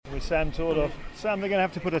Sam Tordoff. Sam, they're going to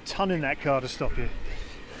have to put a ton in that car to stop you.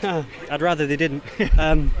 I'd rather they didn't.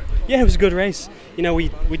 Yeah, it was a good race. You know,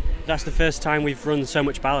 that's the first time we've run so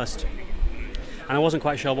much ballast, and I wasn't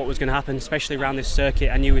quite sure what was going to happen, especially around this circuit.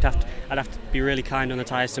 I knew I'd have to be really kind on the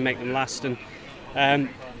tyres to make them last, and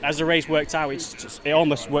as the race worked out, it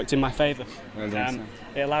almost worked in my favour.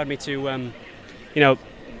 It allowed me to,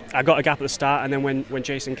 I got a gap at the start, and then when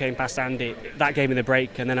Jason came past Andy, that gave me the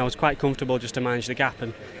break, and then I was quite comfortable just to manage the gap,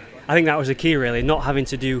 and I think that was the key, really, not having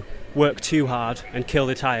to work too hard and kill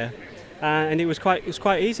the tyre. And it was quite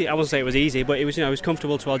easy. I wouldn't say it was easy, but it was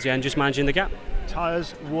comfortable towards the end, just managing the gap.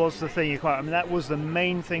 Tyres was the thing that was the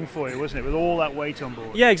main thing for you, wasn't it, with all that weight on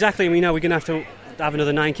board? Yeah, exactly. We're going to have to have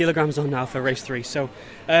another 9 kilograms on now for race 3. So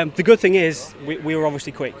the good thing is we were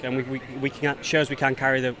obviously quick, and we shows we can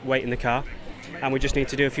carry the weight in the car, and we just need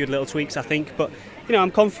to do a few little tweaks, I think. But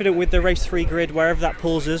I'm confident with the race 3 grid, wherever that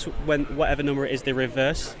pulls us, when whatever number it is they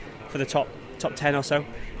reverse for the top 10 or so.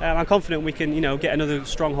 I'm confident we can get another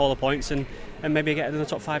strong haul of points and maybe get in the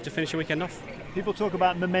top 5 to finish the weekend off. People talk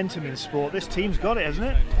about momentum in sport. This team's got it, hasn't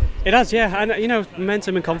it? It has, yeah. And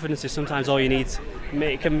momentum and confidence is sometimes all you need.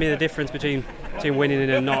 It can be the difference between winning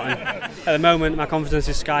and not. And at the moment, my confidence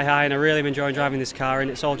is sky high, and I really am enjoying driving this car, and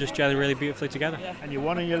it's all just gelling really beautifully together. And you're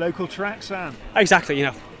one on your local track, Sam. Exactly.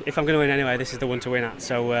 If I'm going to win anyway, this is the one to win at.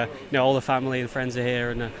 So all the family and friends are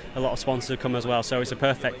here, and a lot of sponsors come as well. So it's a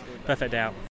perfect day out.